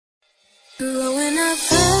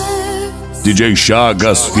DJ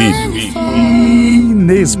Chagas, Filho.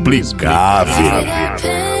 Inexplicável.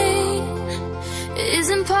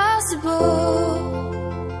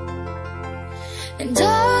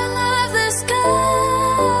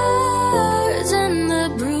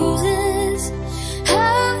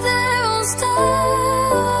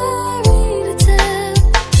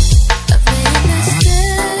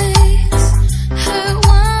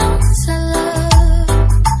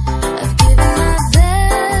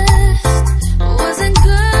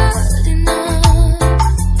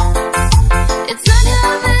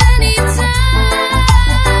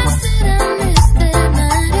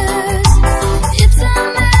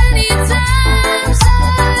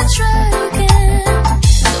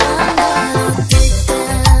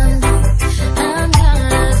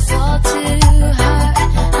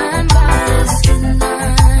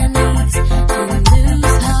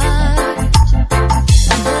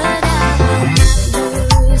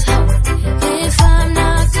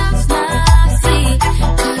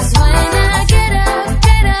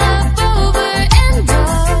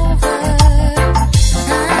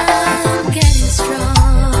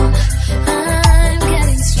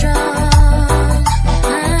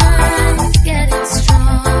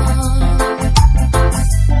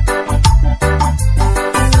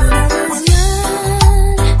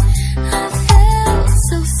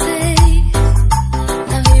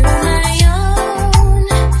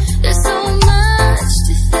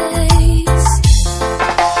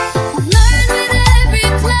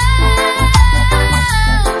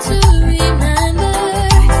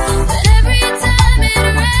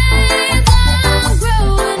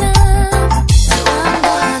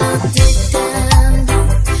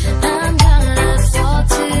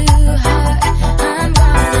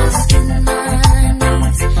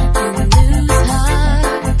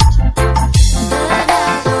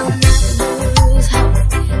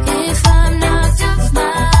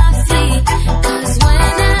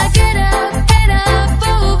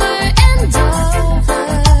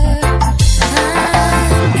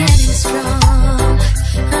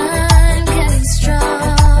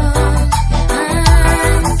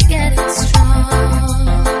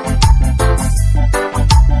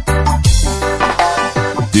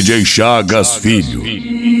 DJ Chagas, Filho.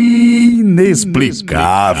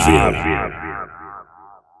 Inexplicável.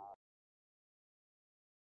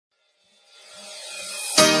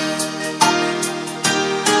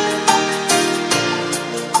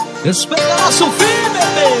 Respeita nosso filho,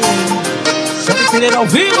 bebê. Sabe querer ao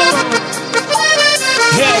vivo?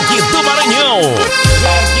 Reggae do Maranhão.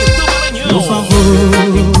 Reggae do Maranhão. Por favor,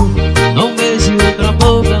 não beije outra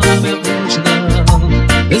boca na minha frente, não.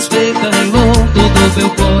 Respeita, irmão, todo o meu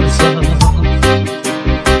coração.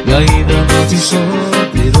 E ainda não te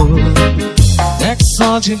superou. É que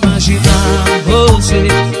só de imaginar você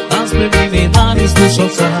nas preliminares do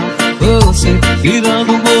sofá, você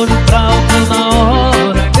virando o molho pra alto na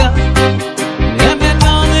hora H. É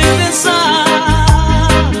melhor nem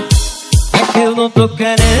pensar. É que eu não tô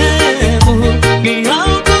querendo que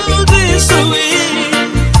algo destruir.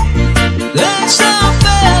 Deixa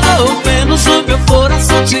pelo menos o meu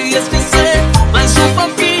coração te esquecer mais um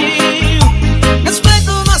pouquinho.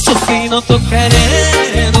 Respeita o nosso fim, não tô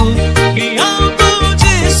querendo que algo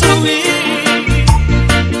destruir.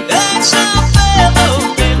 Deixa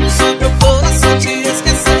pelo menos o meu coração te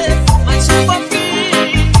esquecer mais um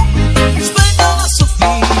pouquinho. Respeita o nosso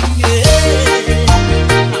fim,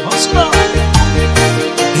 vamos lá.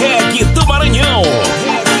 Reggae do Maranhão.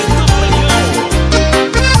 Reggae do Maranhão.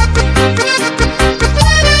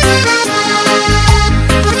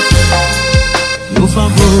 Por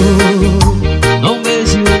favor, não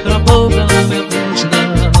beije outra boca na minha frente,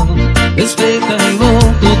 não. Respeita, irmão,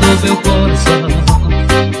 todo o meu coração.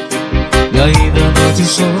 E ainda não te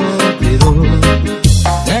superou.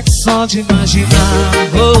 É que só de imaginar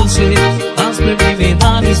você nas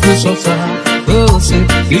preliminares do sofá, você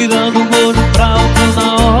virando o molho pra alto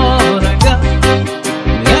na hora H.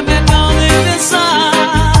 É melhor nem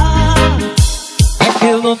pensar. É que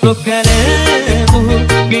eu não tô querendo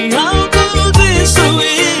que algo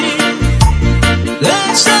destruir.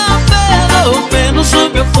 Deixa pelo menos o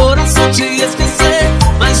meu coração te esquecer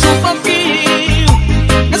mais um pouquinho.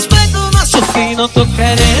 Respeita o nosso fim, não tô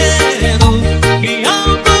querendo que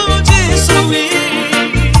algo destruir.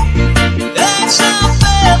 Deixa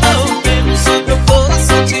pelo menos o meu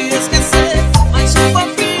coração te esquecer mais um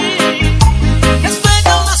pouquinho.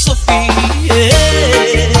 Respeita o nosso fim,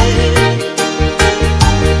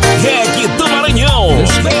 Reggae do Maranhão.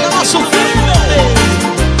 respeita o nosso fim, bebê.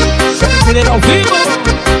 Sabe querer ao vivo?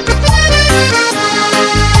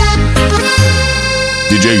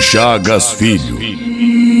 DJ Chagas Filho.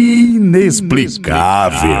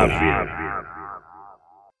 Inexplicável.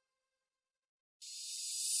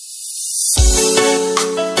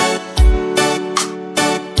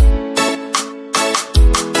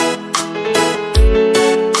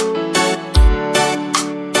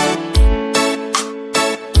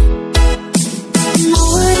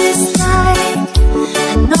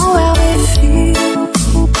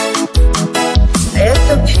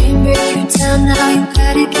 Now you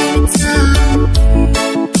gotta give it time.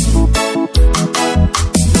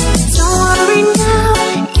 Don't worry now,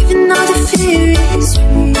 even though the fear is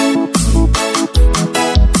real.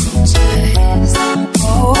 Just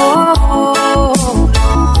hold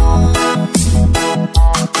on.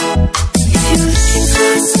 If you're looking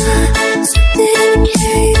for a sign, something to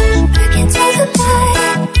carry you back into the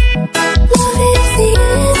light. Love is the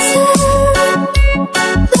answer.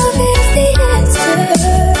 Love is the answer.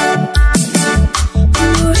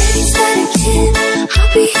 I'll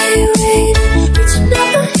be here waiting, reaching out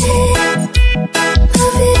my hand.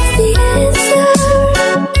 Love is the answer.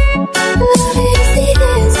 Love is the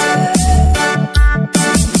answer.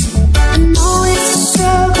 I know it's a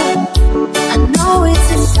struggle, I know it's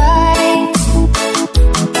a fight.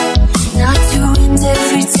 Not to end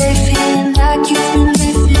every day feeling like you've been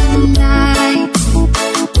living the night.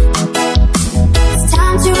 It's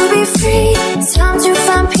time to be free, it's time to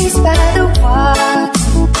find peace by the water.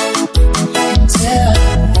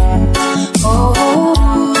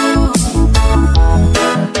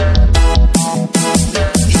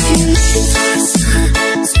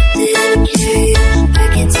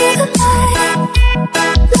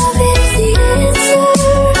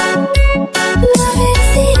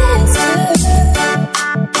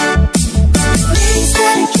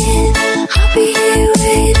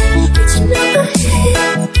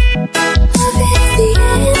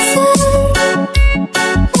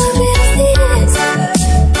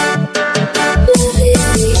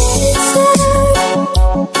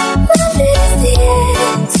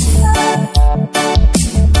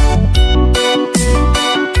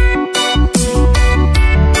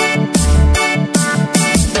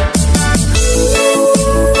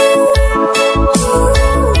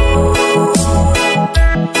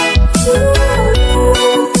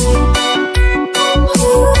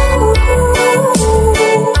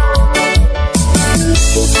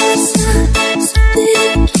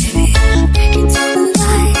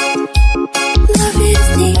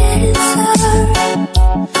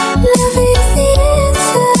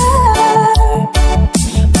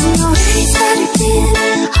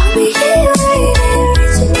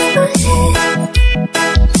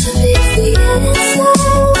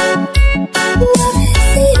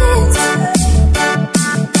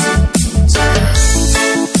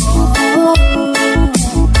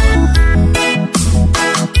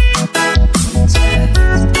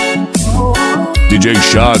 DJ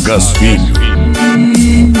Chagas Filho.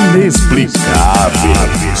 Inexplicável.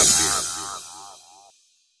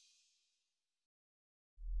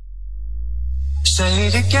 Say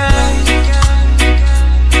it again.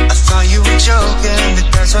 I thought you were joking,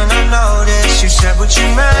 but that's when I noticed you said what you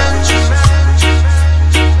meant.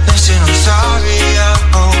 Listen, I'm sorry, I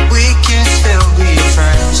hope we can still be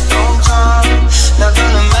friends. Don't come, not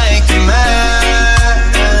gonna make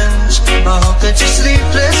amends. I hope that you're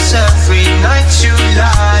sleepless every night you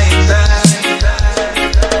lie in bed.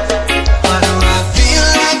 Why do I feel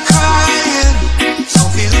like crying?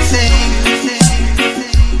 Don't feel a thing.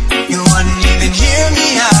 You wouldn't even hear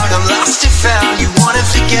me out, I'm lost and found, you wanna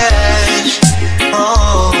forget.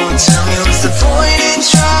 Oh, tell me what's the point in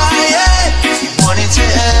trying? You want it to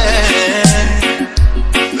end.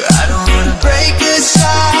 But I don't wanna break the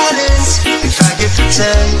silence if I could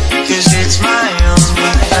pretend, cause it's my own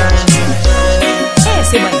weekend.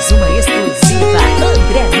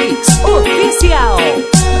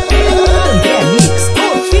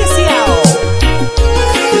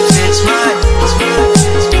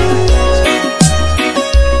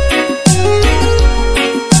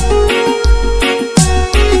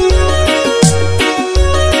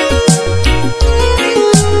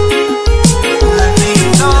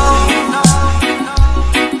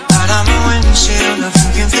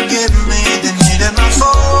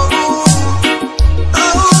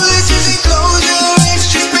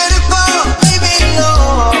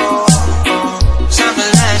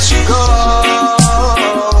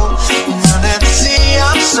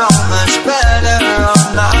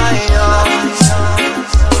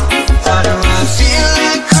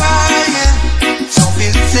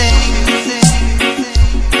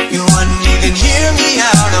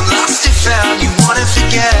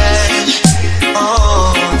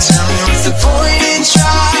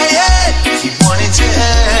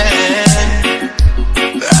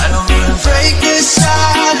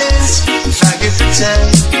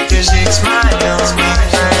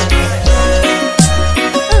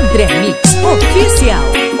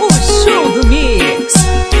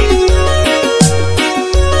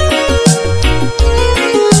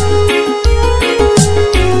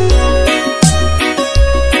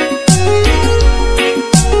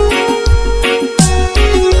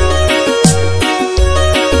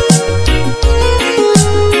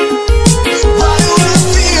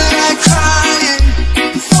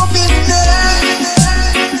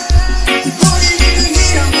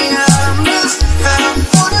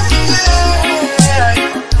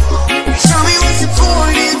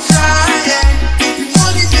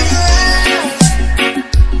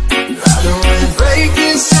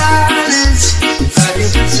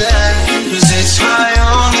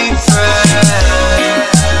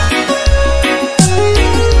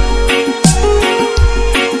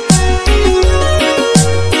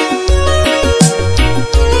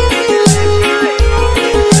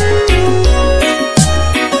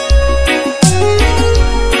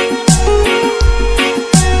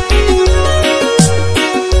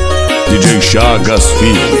 DJ Chagas,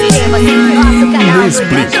 Filho. Inscreva-se no nosso canal do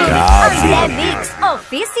Inexplicável.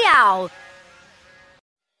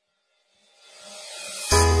 YouTube.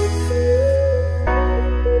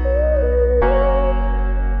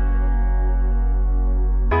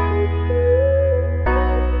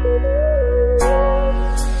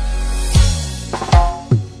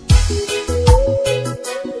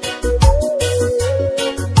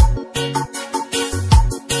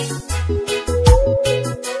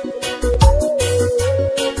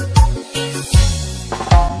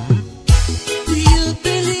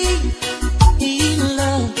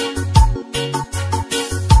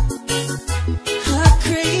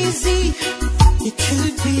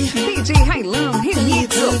 Remix Oficial. DJ Railão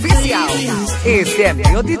Remix Oficial. Esse é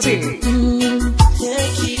meu DJ.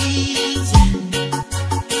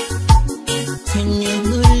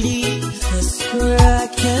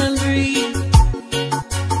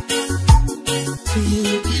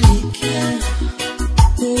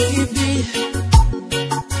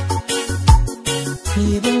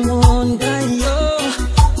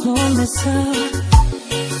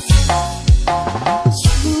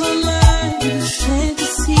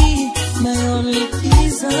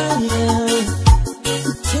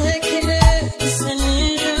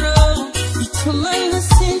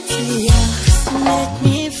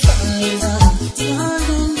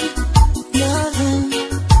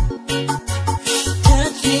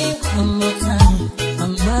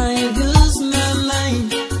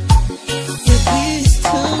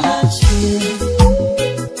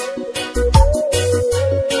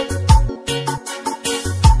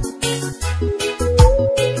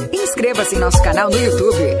 Inscreva-se em nosso canal no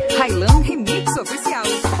YouTube, Railão Remix Oficial.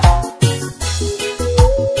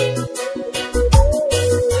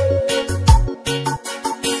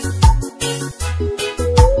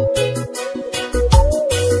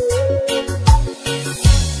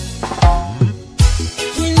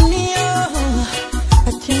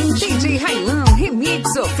 DJ Railão Remix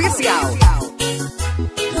Oficial.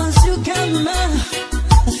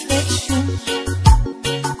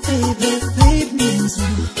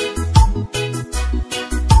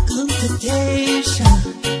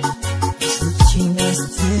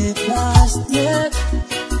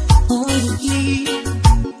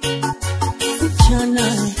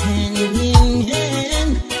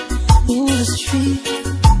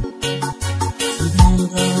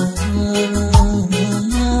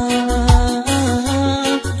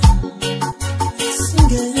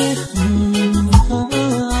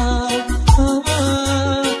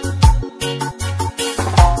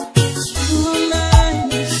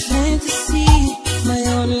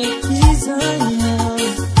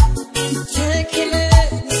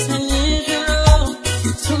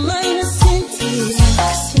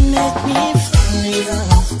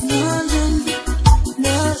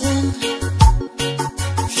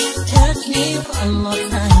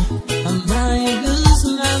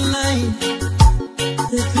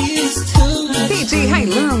 DJ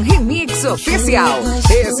Railão Remix Oficial.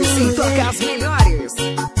 Esse sim toca as melhores.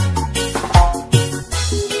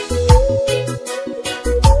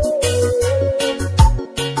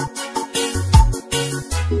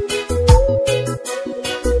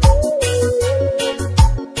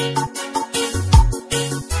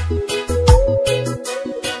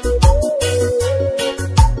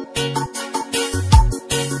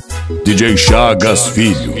 DJ Chagas,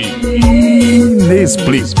 Filho.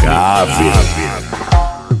 Inexplicável.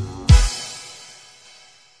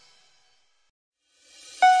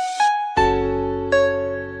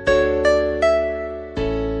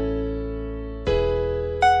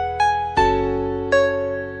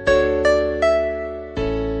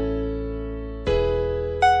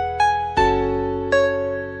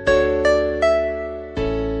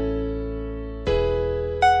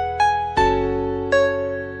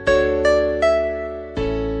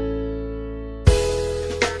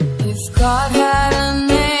 If God had a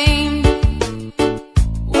name,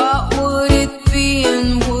 what would it be,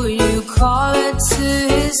 and would you call it to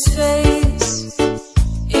his face?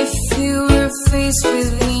 If you were faced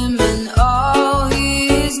with him and all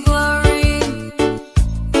his glory,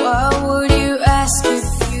 what would you ask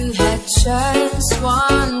if you had just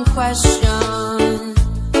one question?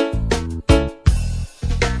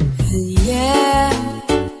 And yeah,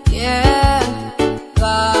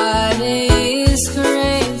 God is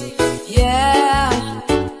great. Yeah.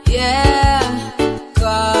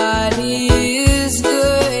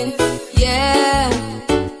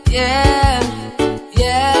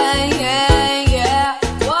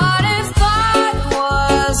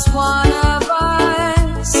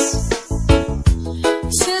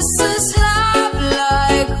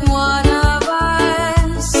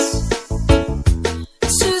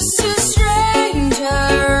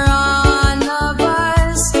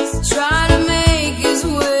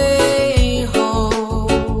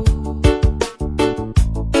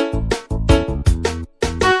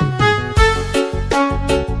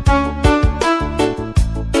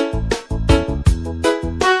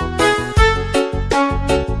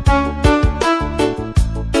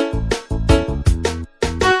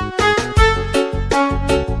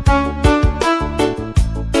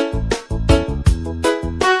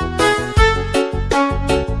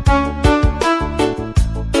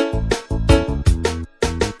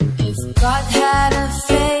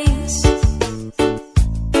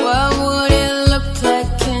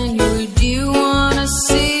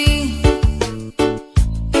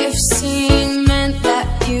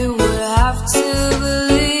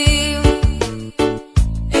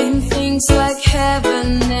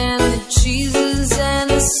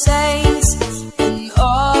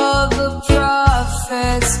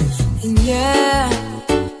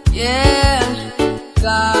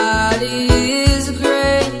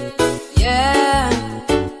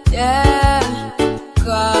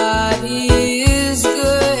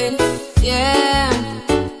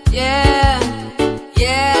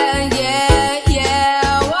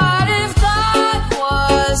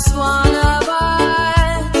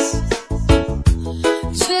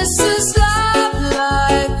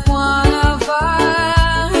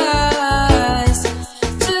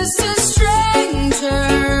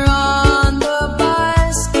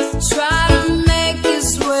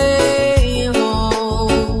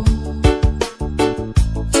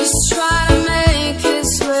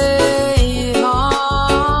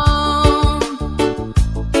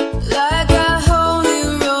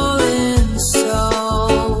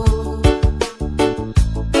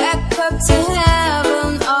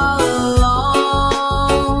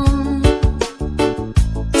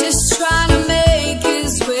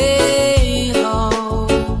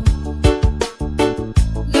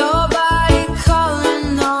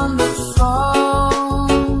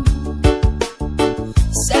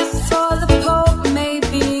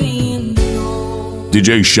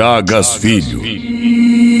 DJ Chagas Filho.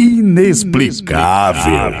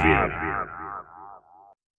 Inexplicável.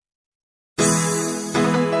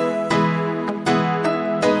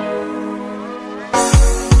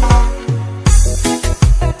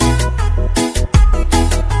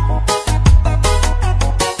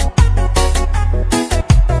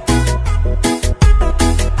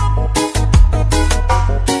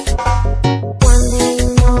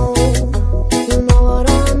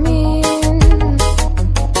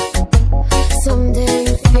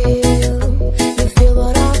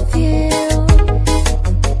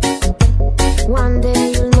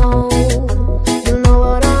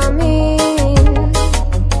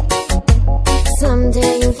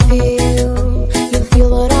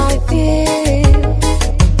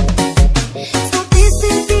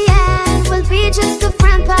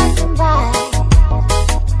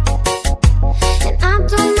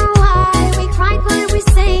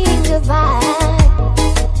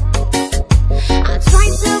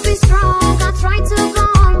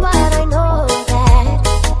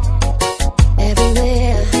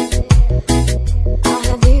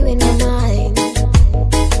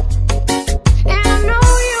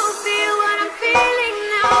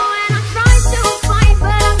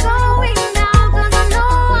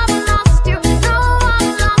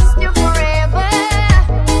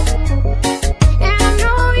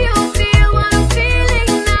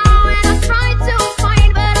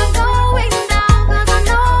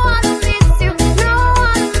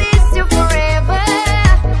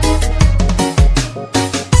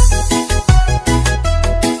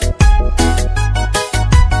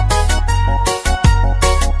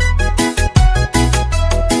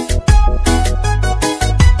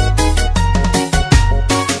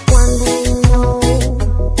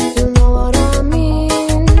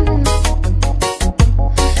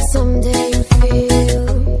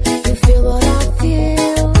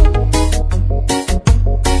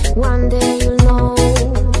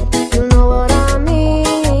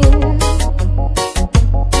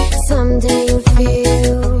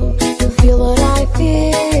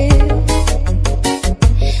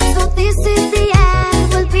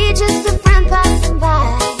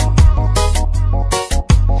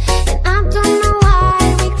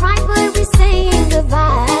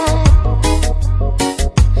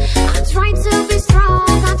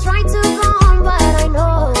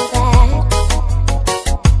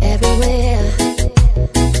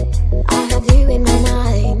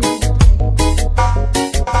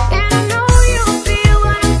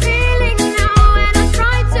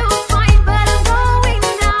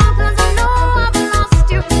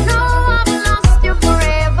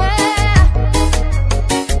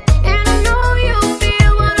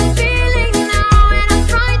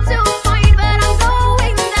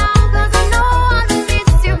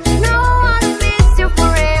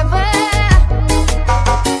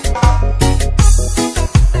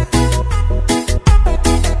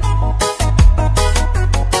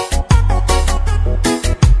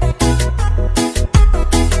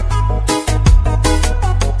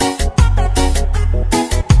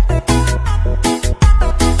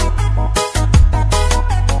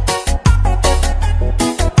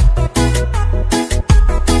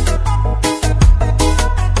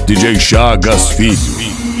 DJ Chagas Filho.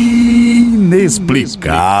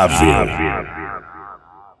 Inexplicável.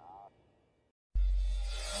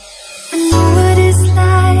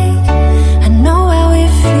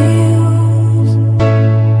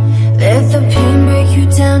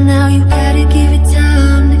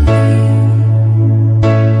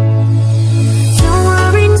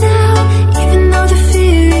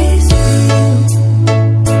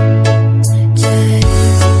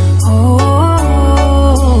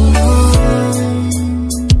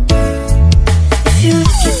 If you're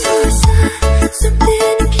looking for a sign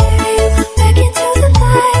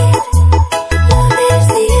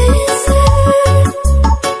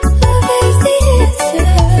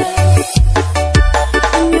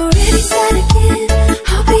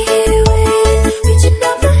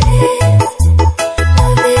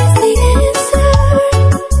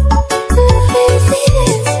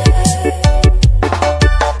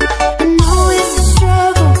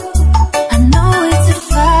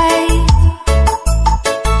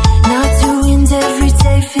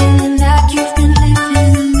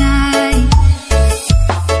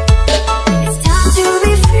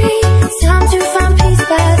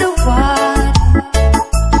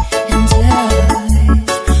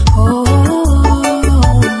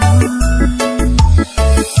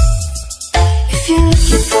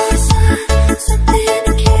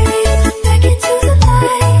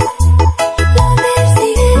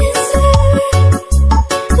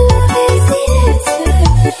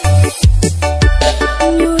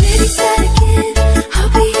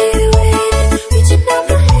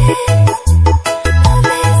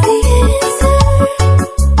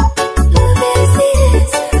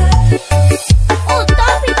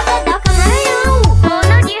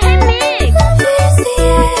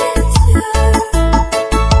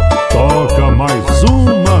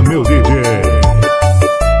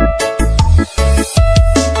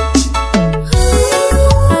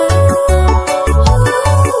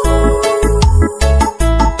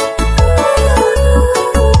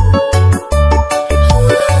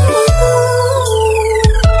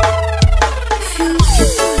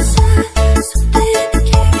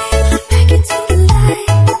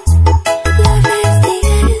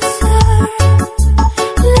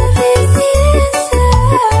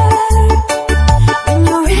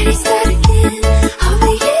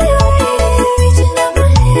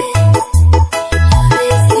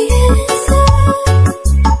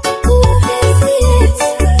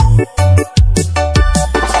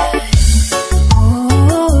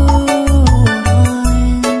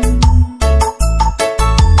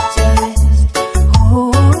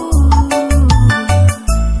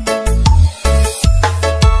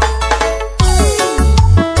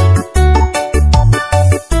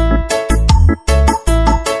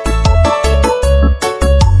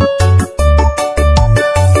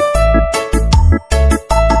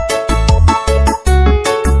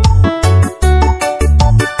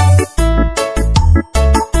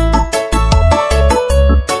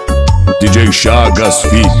Chagas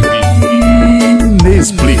Filho.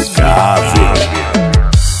 Inexplicável.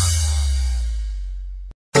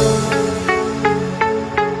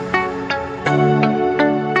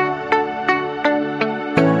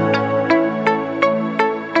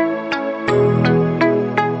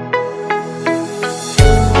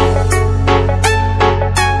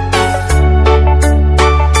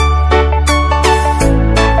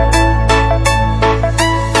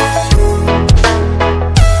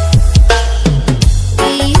 We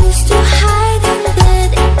used to hide in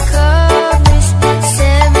bed and covers,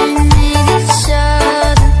 serenade each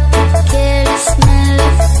other, careless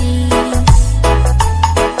melodies.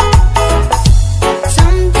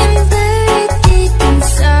 Something buried deep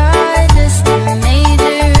inside us that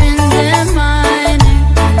major and then minor,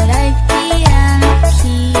 like piano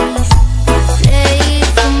keys. Play it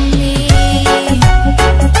for me.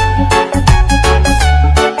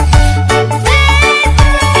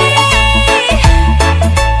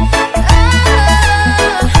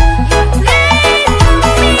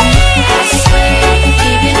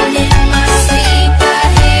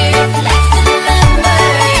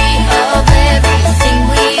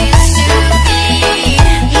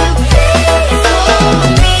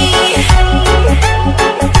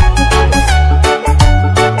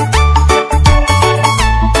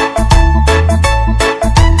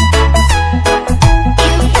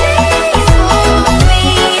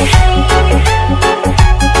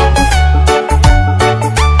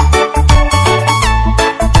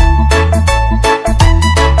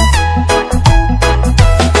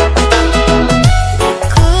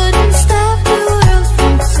 Couldn't stop the world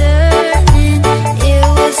from turning. It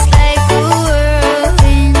was like a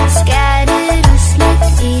whirlwind, scattered us like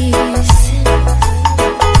leaves.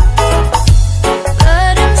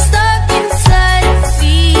 But I'm stuck inside a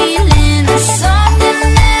feeling, a song that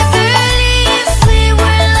never leaves. We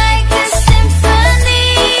were like a symphony.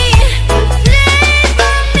 Play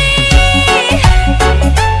for me.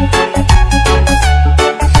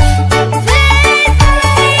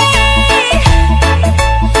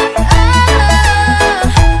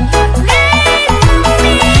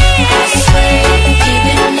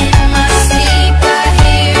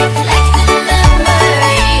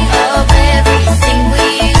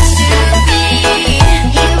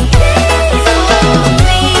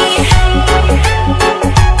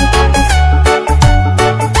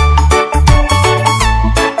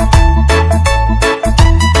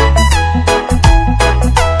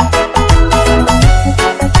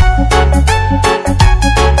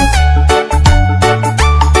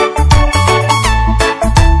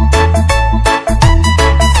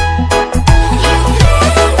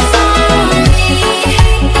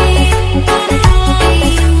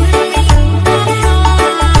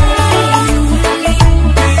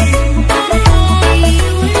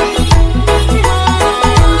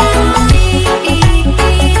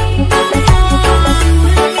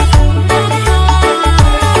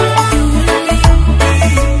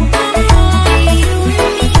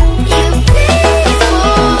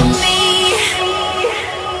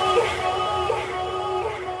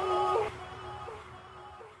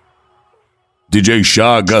 DJ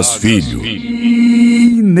Chagas Filho.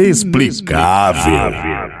 Inexplicável.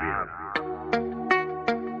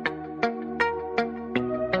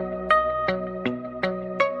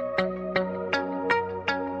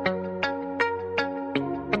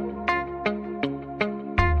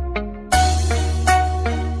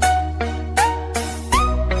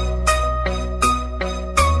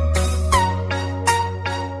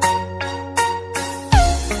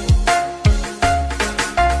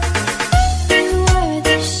 You were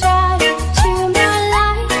the shadow to my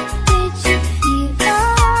light. Did you feel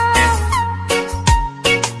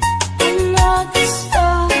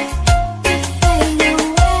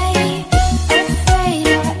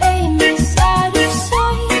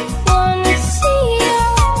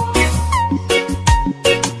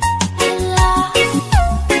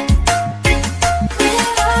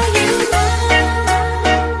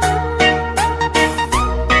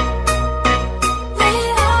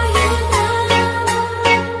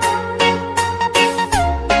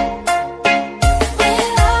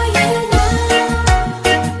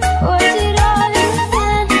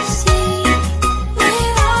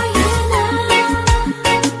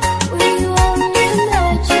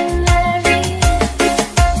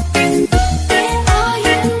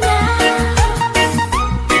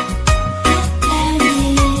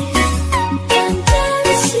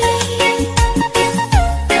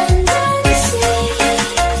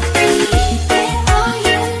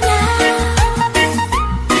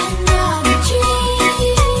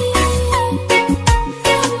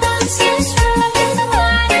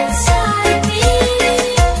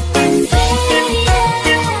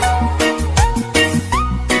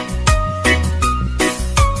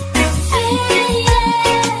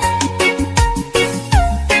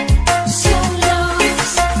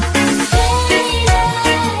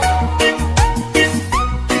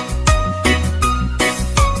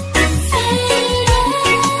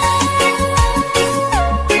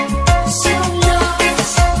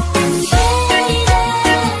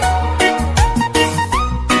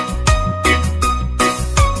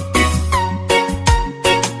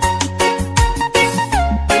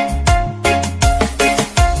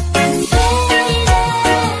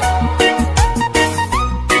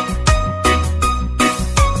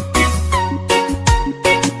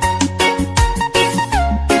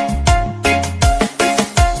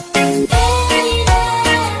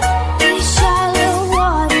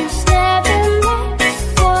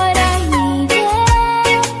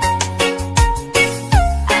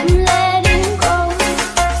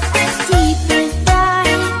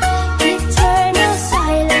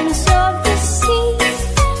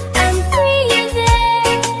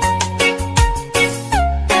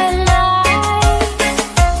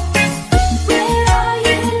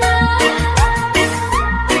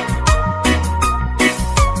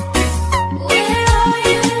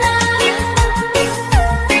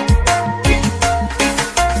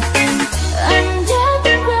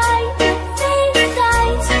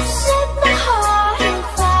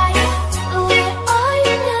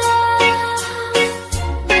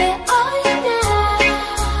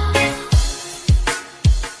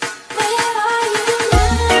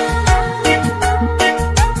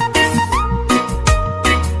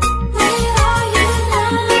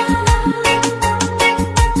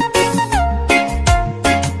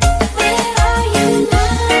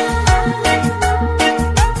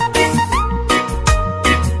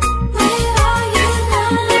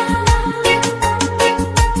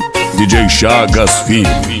DJ Chagas Filho.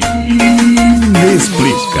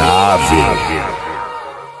 Inexplicável.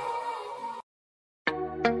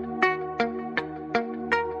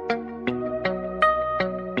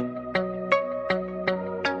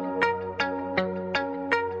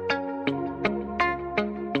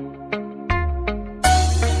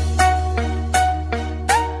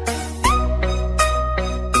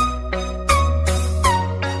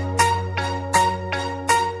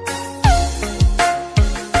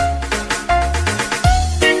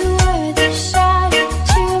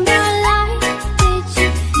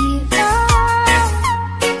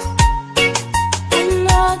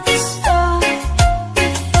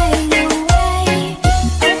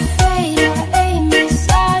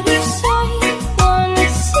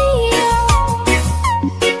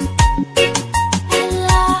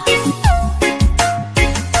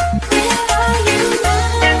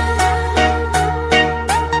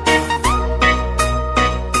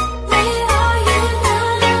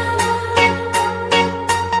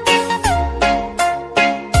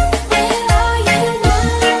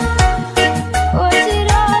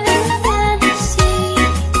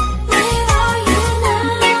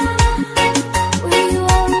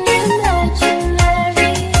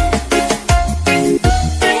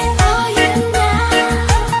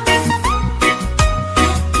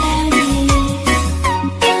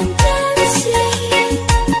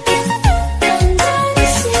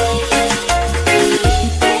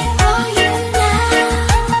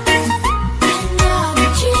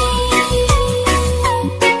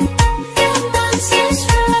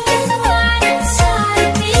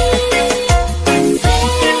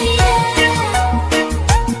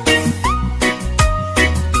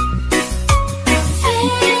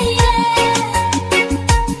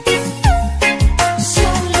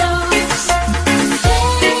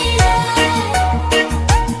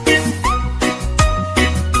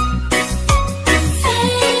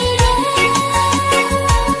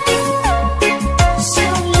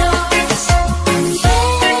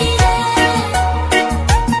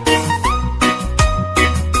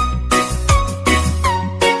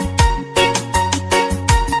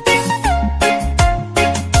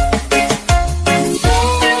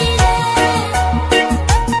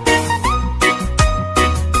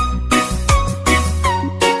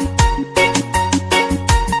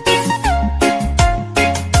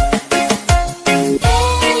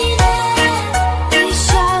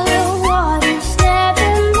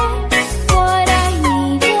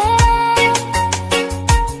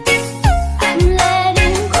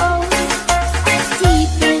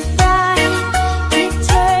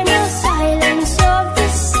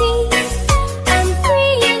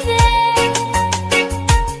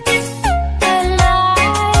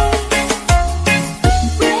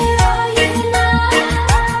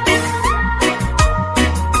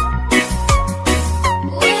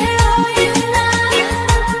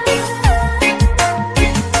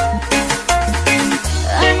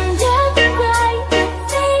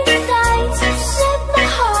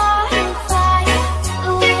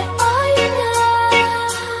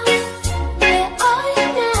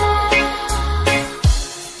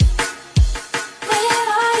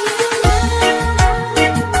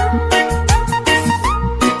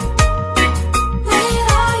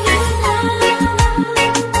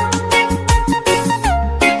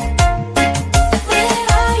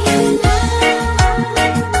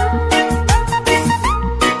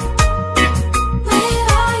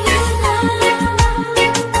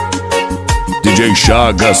 DJ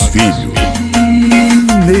Chagas Filho.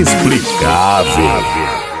 Inexplicável.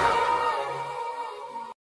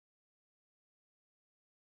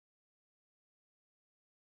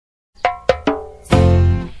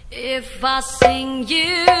 If I sing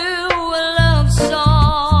you a love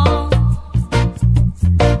song,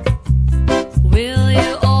 will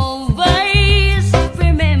you always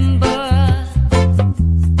remember?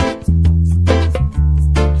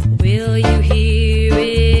 Will you hear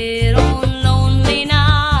it on lonely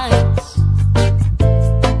nights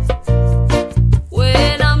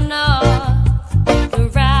when I'm not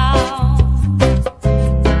around?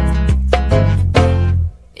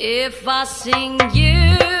 If I sing you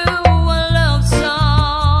love song.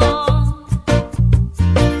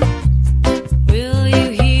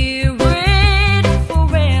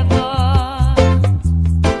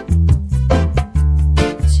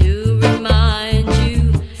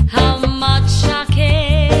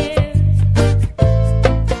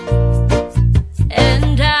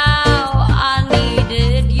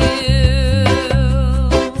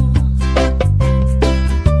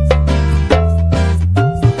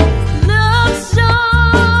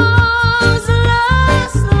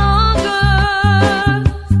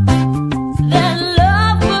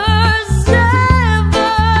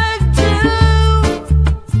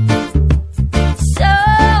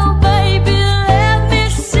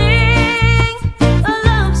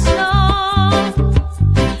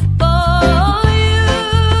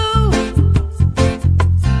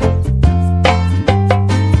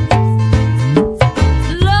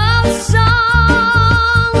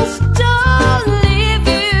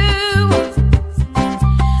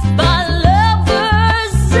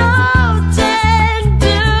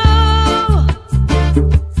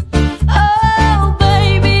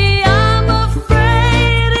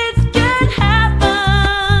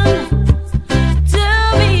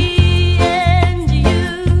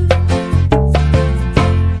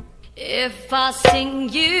 I sing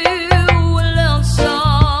you a love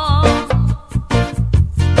song.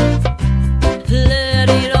 Let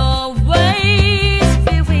it always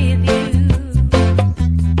be with you.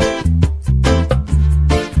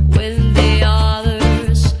 When the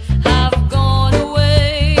others have gone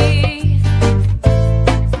away,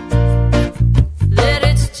 let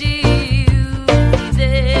it still be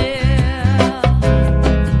there.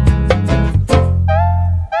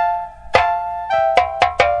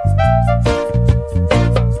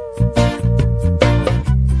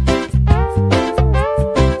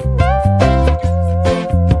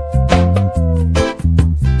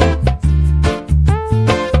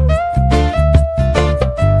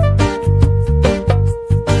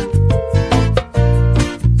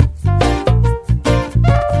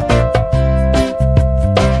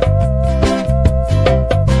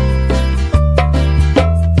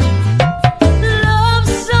 Love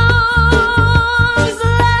songs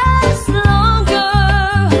last longer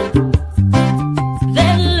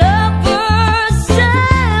than lovers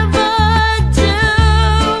ever do.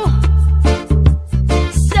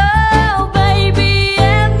 So baby,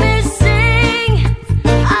 let me sing a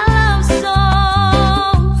love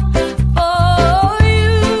song for you.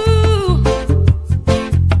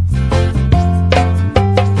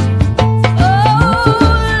 Oh,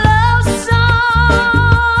 love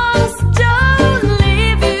songs don't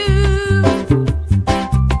leave you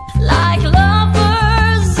like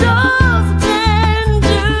lovers often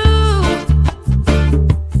do.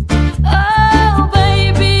 Oh,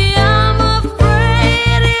 baby, I'm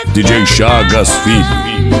afraid it's DJ Chagas Filho.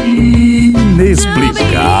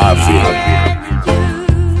 Inexplicável.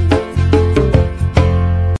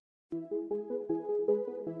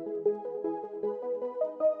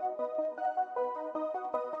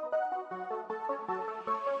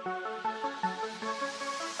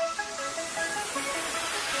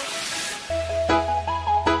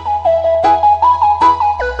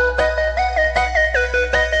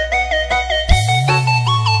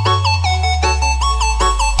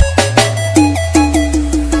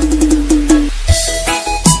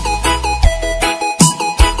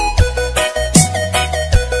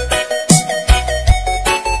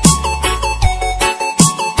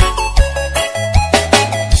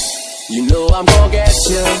 You know I'm gonna get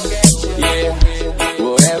you, yeah.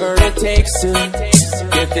 Whatever it takes to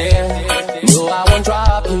get there. No, I won't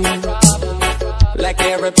drop you like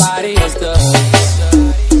everybody else does.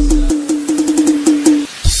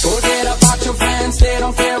 Forget about your friends, they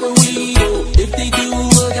don't care where we go. If they do,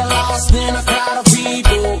 we'll get lost in a crowd of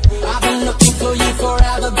people. I've been looking for you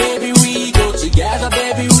forever, baby. We go together,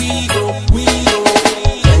 baby. We go, we go.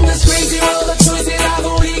 In this crazy world of choices, I've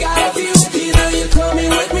only got a few. Either you're coming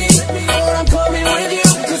with me, or I'm coming with you.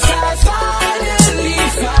 'Cause I finally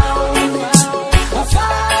found you.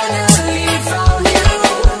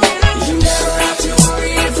 You never have to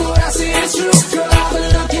worry if what I say is true. Girl, I've been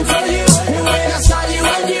looking for you, and when I saw you, I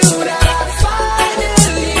knew that I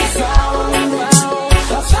finally found you.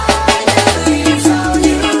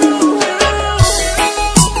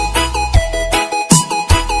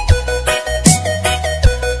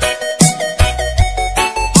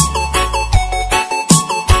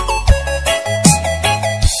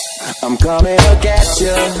 I'm coming to get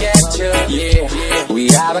you, yeah. We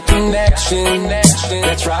have a connection,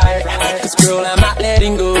 that's right. 'Cause girl, I'm not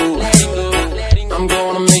letting go. I'm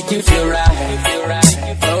gonna make you feel right.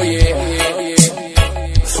 Oh yeah.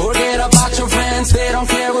 Forget about your friends, they don't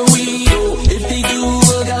care where we go. If they do,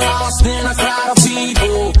 we'll get lost in a crowd of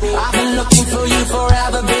people. I've been looking for you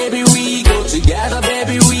forever, baby. We go together,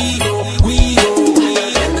 baby. We go, we go.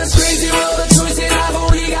 In this crazy world of choices, I've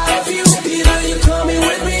only got a few. Either you're coming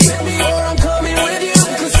with me, or I'm coming with you.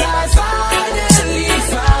 'Cause I finally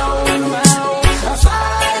found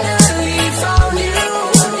you.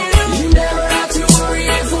 You never have to worry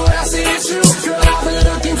if what I say is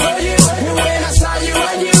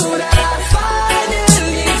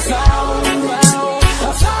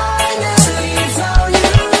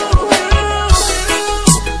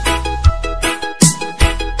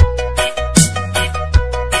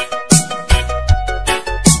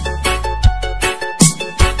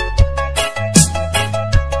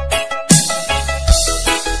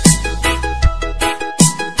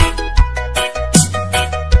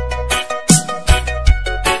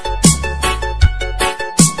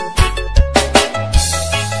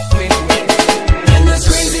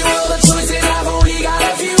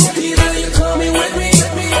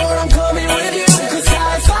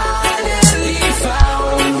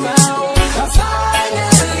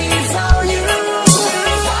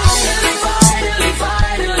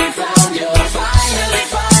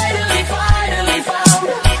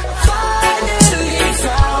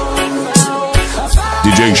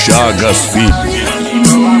DJ Chagas, Filho.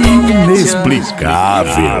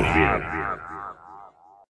 Inexplicável.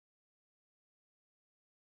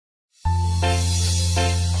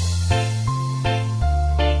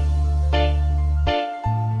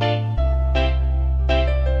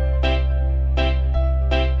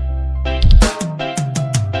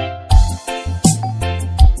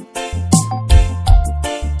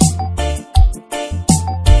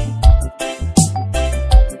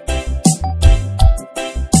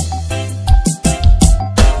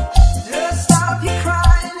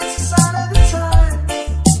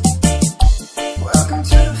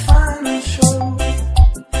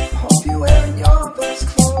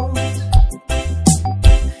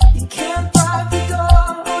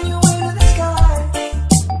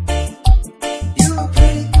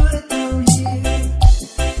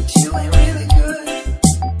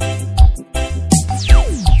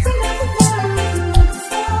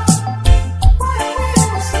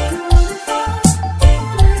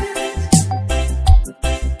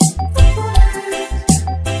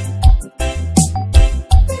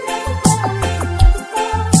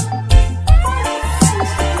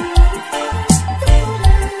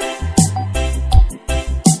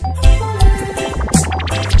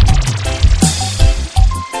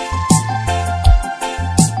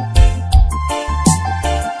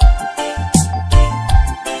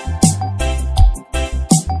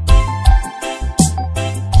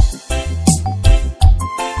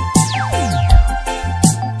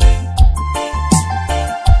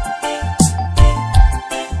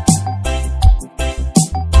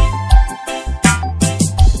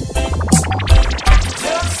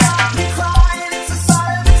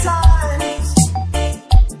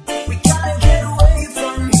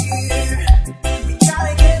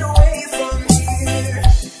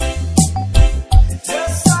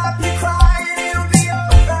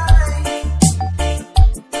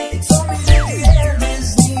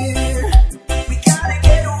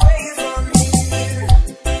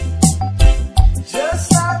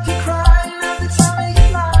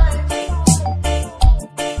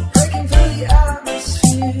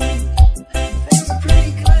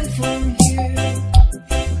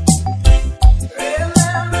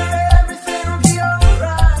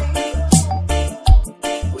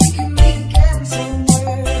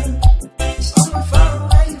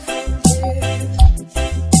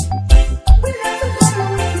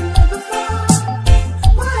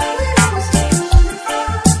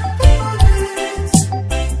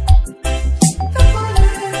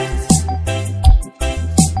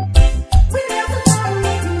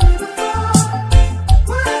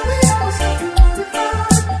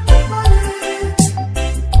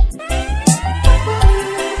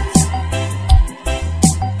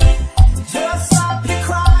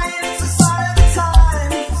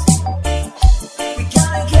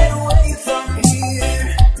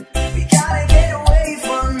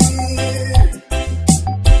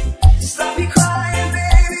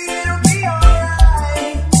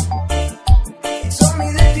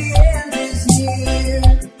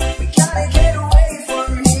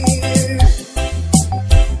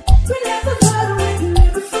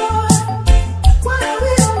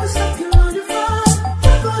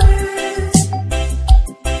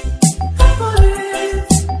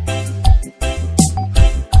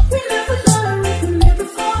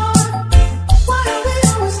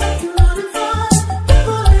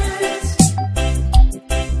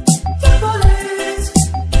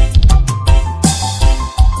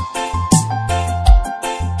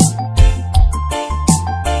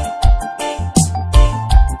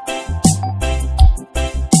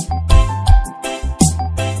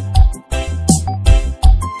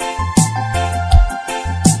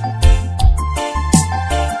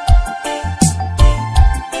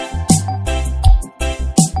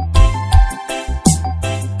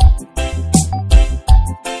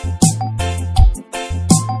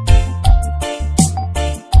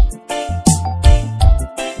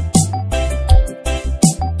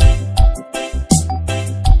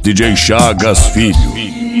 DJ Chagas, Filho.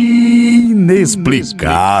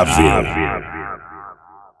 Inexplicável.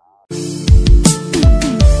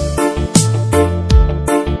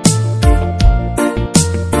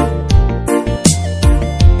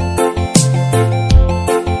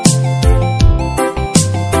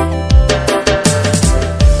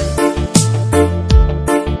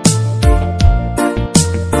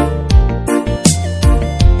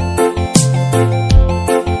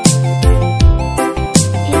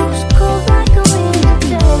 It was cold like a winter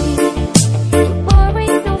day. The war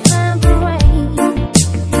ain't November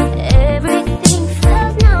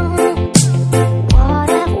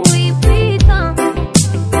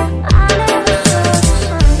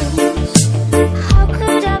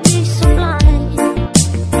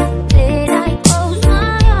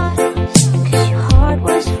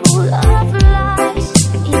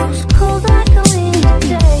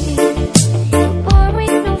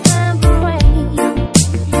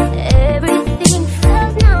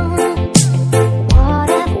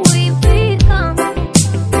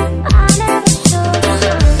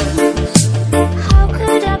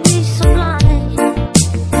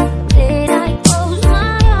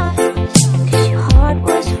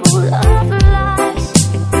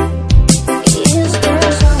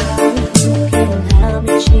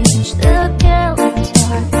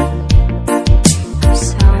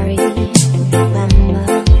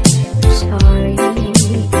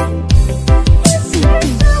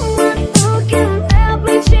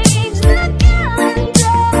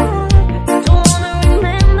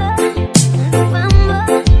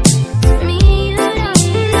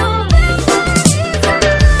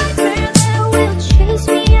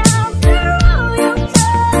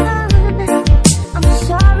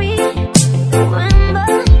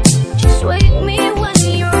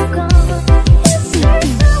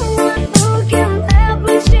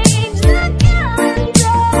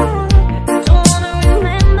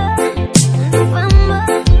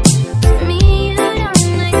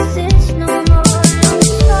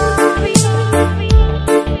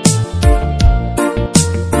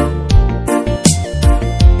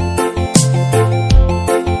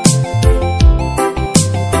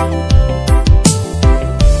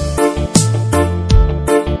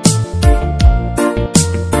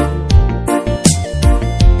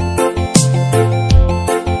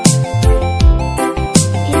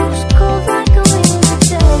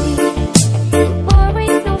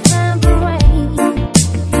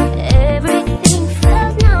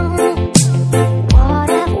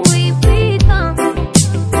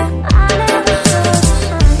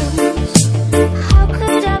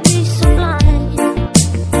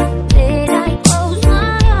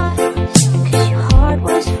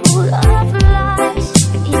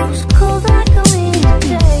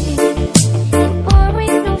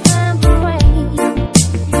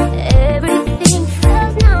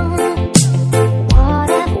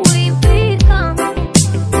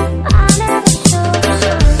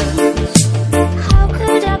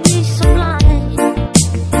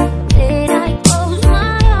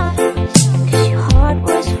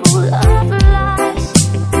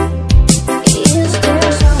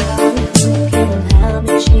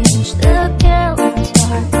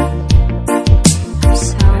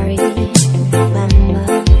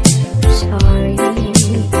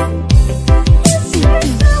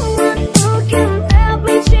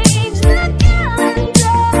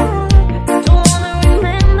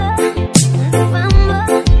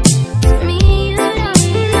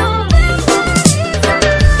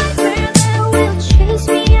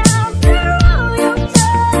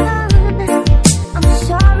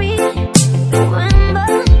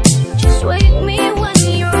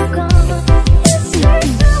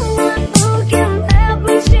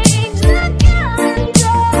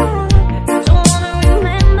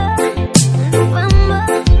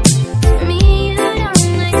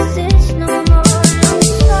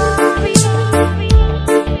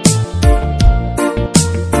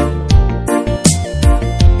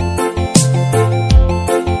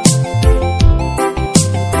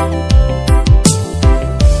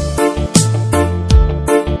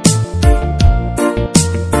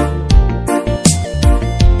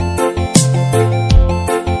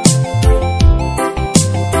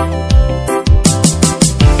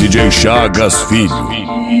DJ Chagas Filho.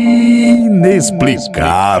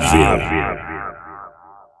 Inexplicável.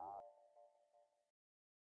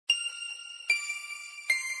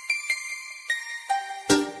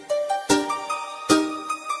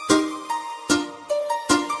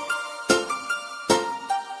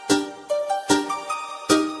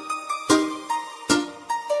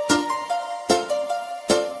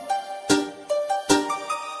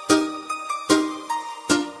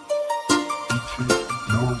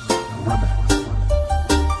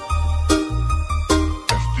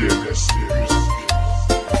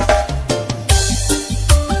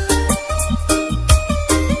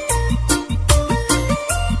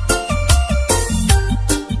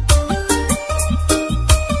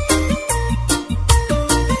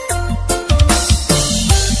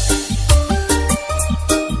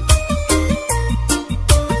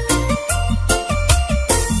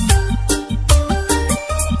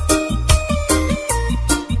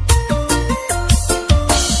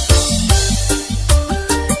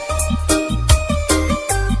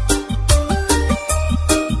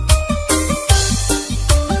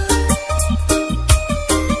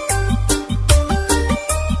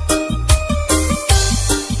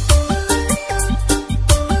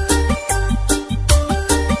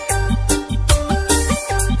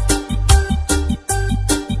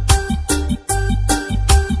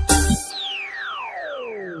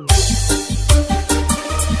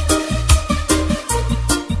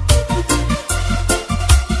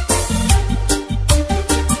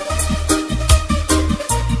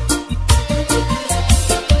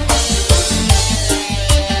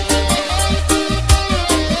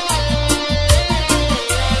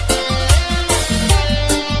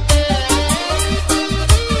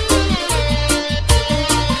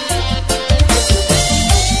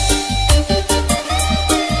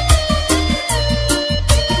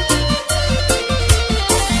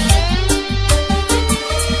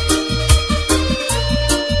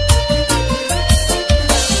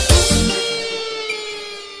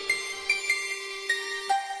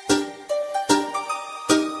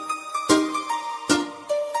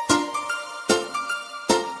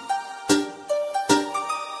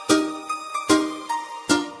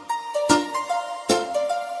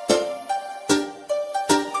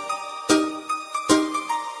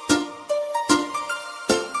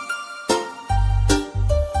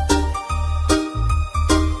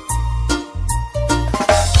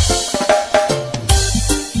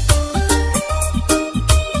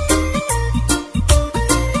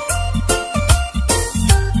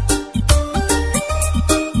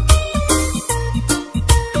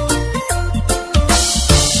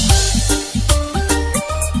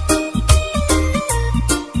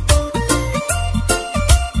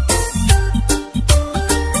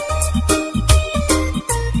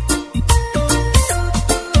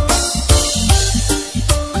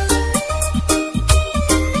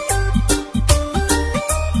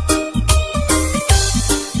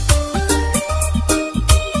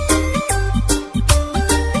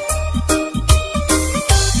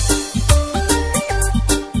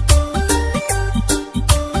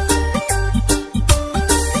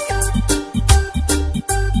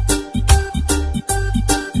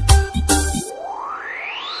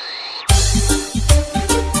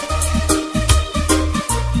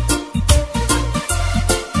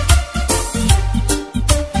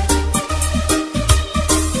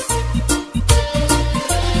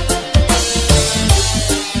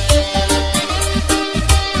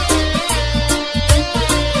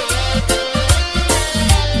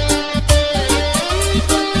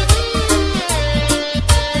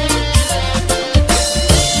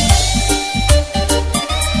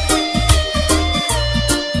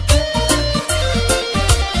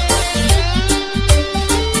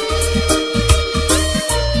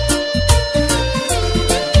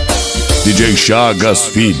 DJ Chagas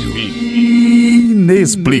Filho.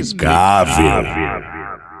 Inexplicável.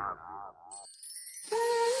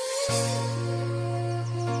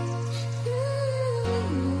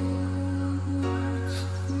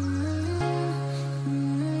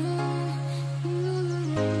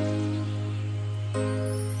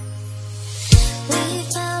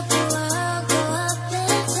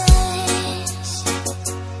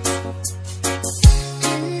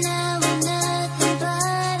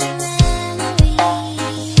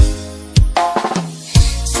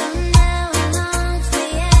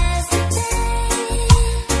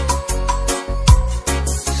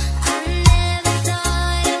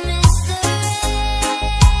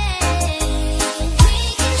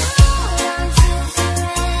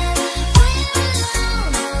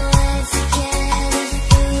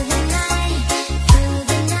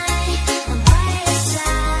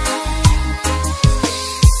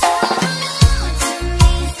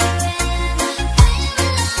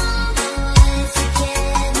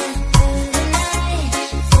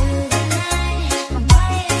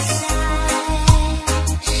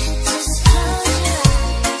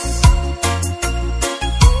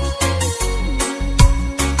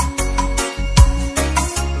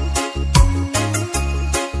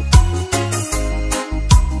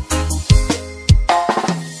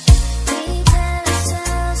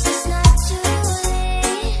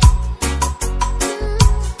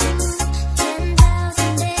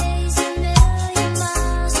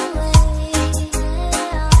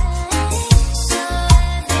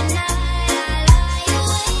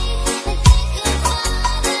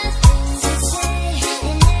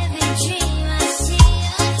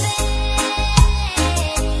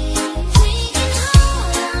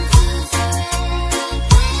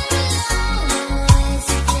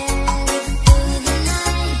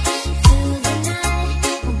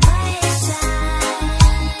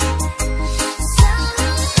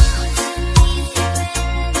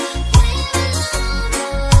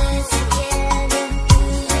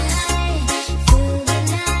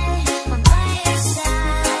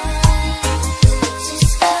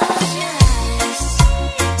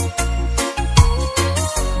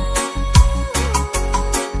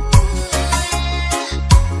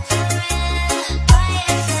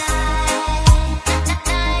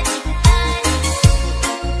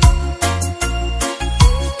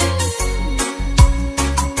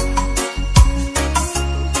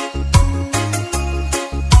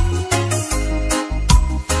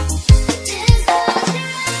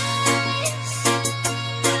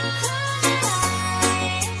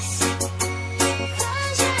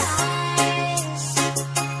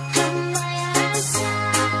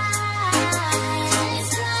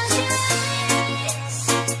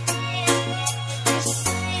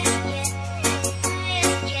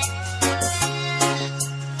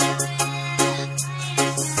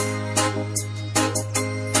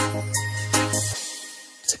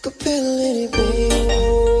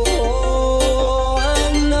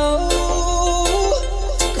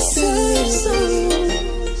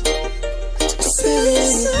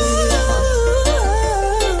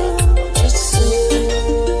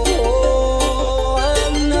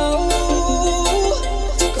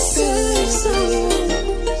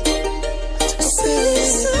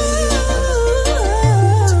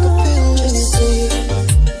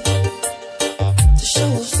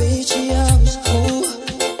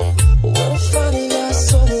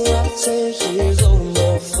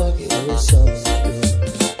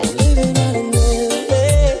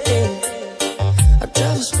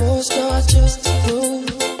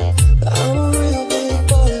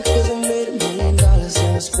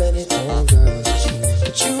 girl,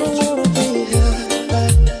 but you don't wanna be high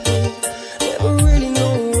like me. Never really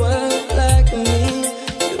know why like me.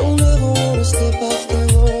 You don't ever wanna step off the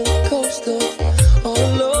roller coaster all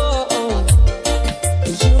alone.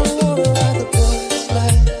 And you don't wanna ride the bus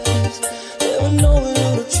like this. Never knowing who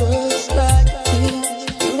to trust like this.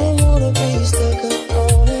 You don't wanna be stuck up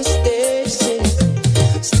on that stage singing.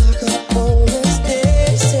 Stuck up on that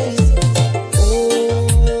stage singing. Oh,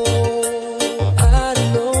 I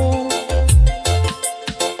know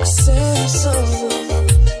I sang songs,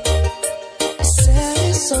 I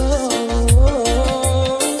sang songs.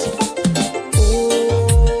 Oh,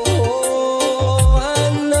 I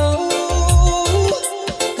know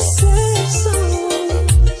I sang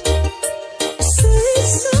songs, I sang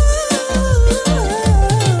songs.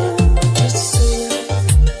 Just to say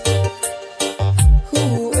who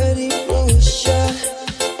ready for a shot.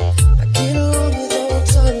 I get along with all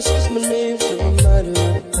timers 'cause my name's a reminder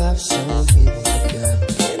of the pop song people forgot.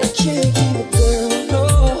 And I can't keep it